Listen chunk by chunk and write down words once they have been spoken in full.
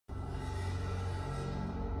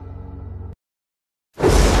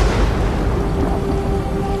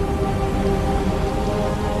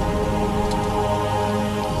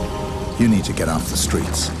You need to get off the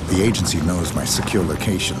streets. The agency knows my secure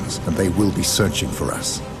locations, and they will be searching for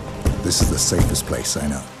us. This is the safest place I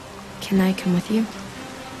know. Can I come with you?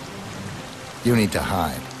 You need to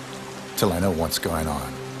hide, till I know what's going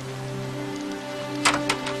on.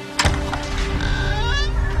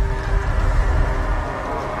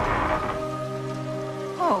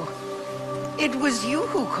 Oh, it was you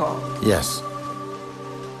who called? Yes.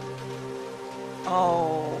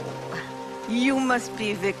 Oh, you must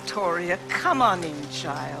be Victoria. Come on in,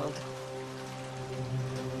 child.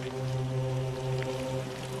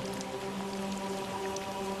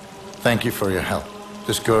 Thank you for your help.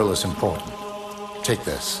 This girl is important. Take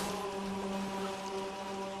this.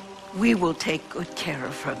 We will take good care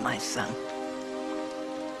of her, my son.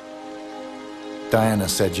 Diana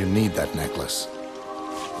said you need that necklace.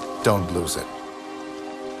 Don't lose it.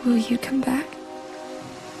 Will you come back?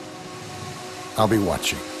 I'll be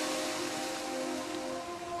watching.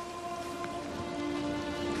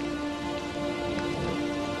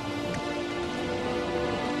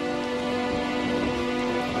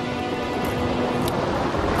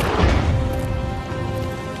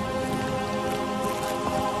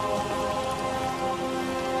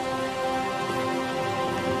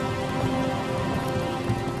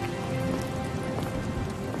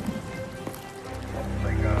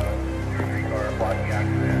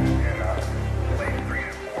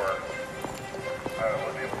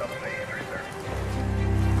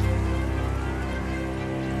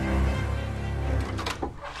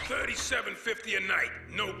 $37.50 a night,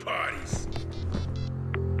 no parties.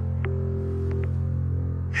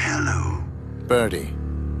 Hello. Birdie,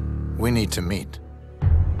 we need to meet.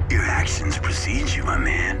 Your actions precede you, my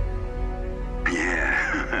man.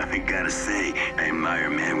 Yeah, I gotta say, I admire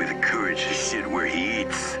a man with the courage to shit where he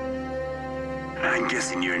eats. I'm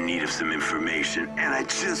guessing you're in need of some information, and I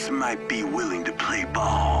just might be willing to play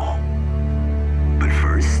ball. But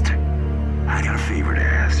first, I got a favor to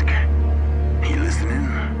ask. You listening?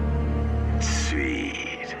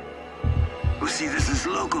 Sweet. Well, see, there's this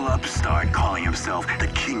local upstart calling himself the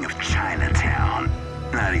King of Chinatown.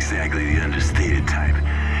 Not exactly the understated type.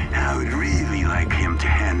 I would really like him to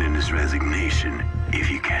hand in his resignation, if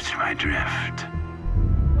you catch my drift.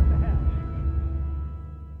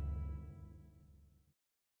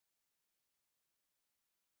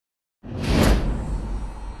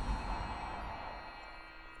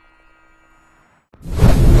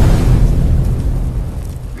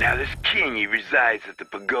 Now this king, he resides at the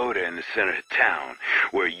pagoda in the center of town,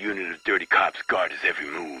 where a unit of dirty cops guard his every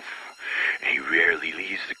move. And he rarely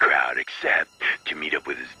leaves the crowd except to meet up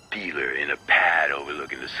with his dealer in a pad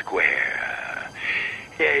overlooking the square.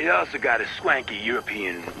 Yeah, he's also got a swanky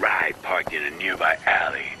European ride parked in a nearby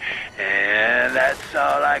alley. And that's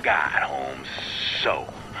all I got, Holmes.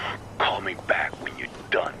 So, call me back when you're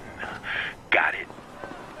done. Got it?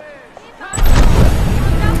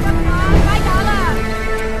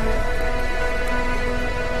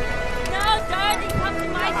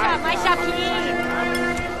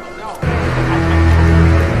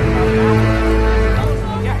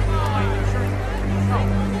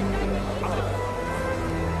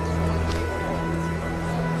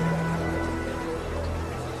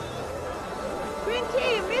 Green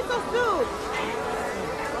tea, miso soup.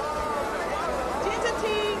 Ginger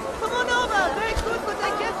tea, come on over. Very good for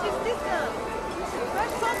digestive system.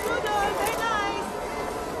 Fresh pot noodles, very nice.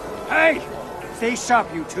 Hey! Stay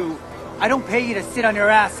sharp, you two. I don't pay you to sit on your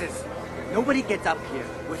asses. Nobody gets up here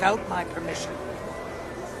without my permission.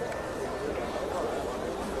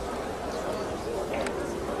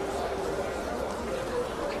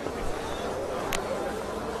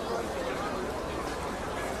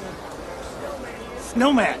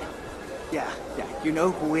 Snowman! Yeah, you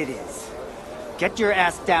know who it is. Get your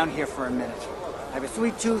ass down here for a minute. I have a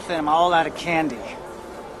sweet tooth and I'm all out of candy.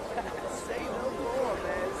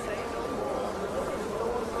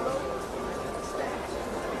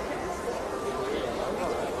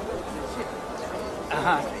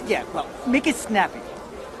 Yeah, well, make it snappy.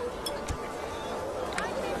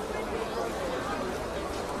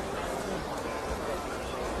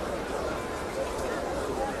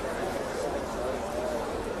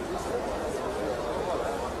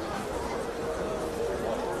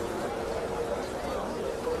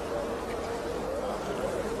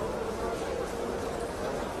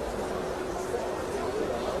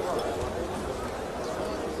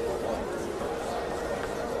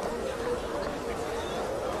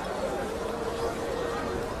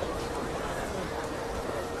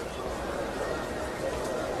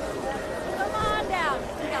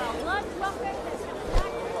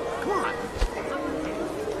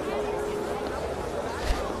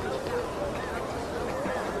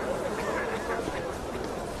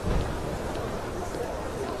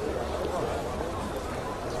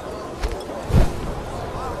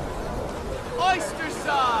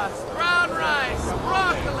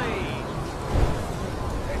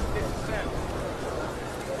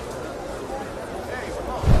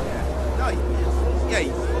 Yeah,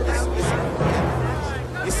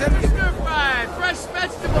 you said it. Stir fry, fresh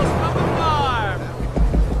vegetables from the farm.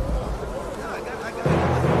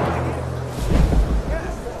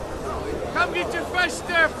 Come get your fresh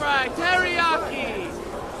stir fry, teriyaki.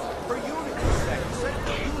 Per unit, you said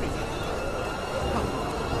per unit.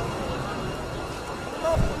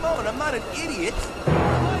 Come on, I'm not an idiot.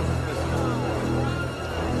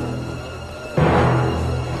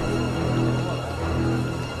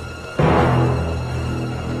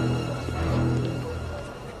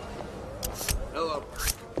 Hello.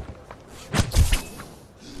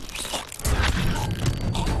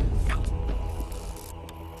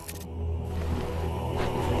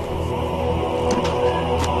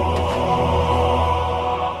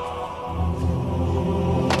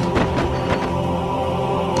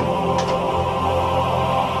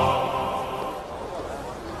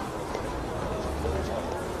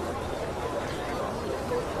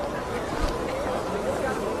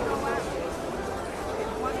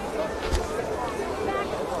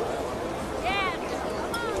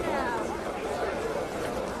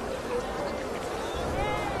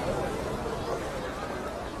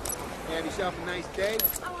 Have yourself a nice day.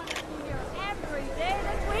 I want to be here every day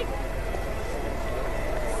this week.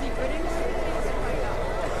 Secret ingredients right up.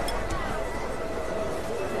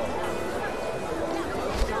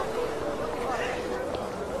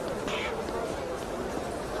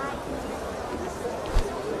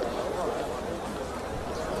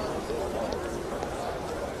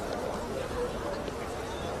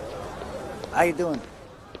 How you doing?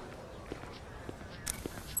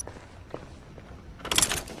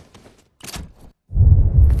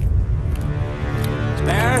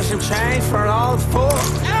 Spare some change for an old fool?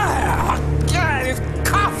 Ah, God, there's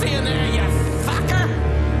coffee in there, you fucker!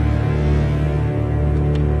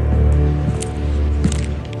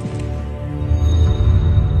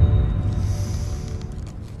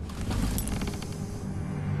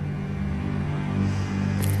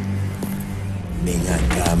 Venga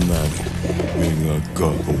acá, mami. Venga acá,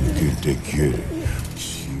 como que te quiere.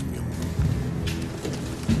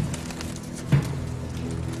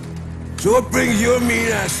 So what brings your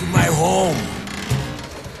mean ass to my home?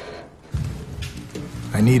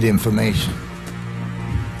 I need information.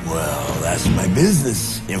 Well, that's my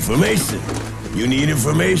business. Information. You need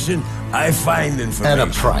information, I find information. At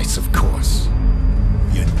a price, of course.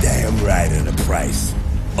 You're damn right at a price.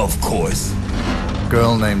 Of course.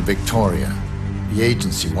 Girl named Victoria. The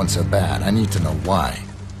agency wants her bad. I need to know why.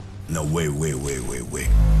 No, wait.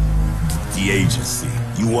 The agency.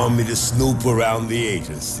 You want me to snoop around the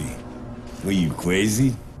agency? Were you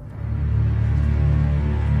crazy?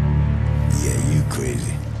 Yeah, you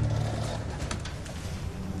crazy.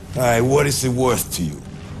 Alright, what is it worth to you?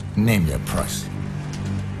 Name your price.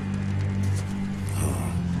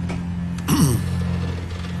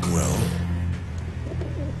 Well...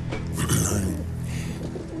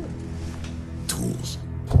 tools.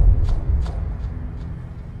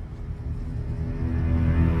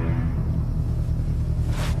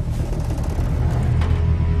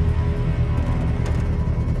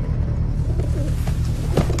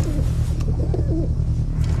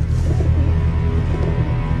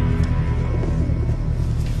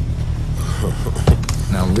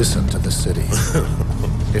 Now listen to the city.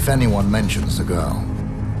 If anyone mentions the girl,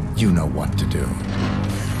 you know what to do.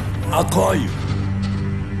 I'll call you.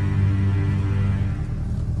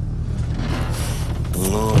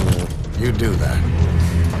 You do that.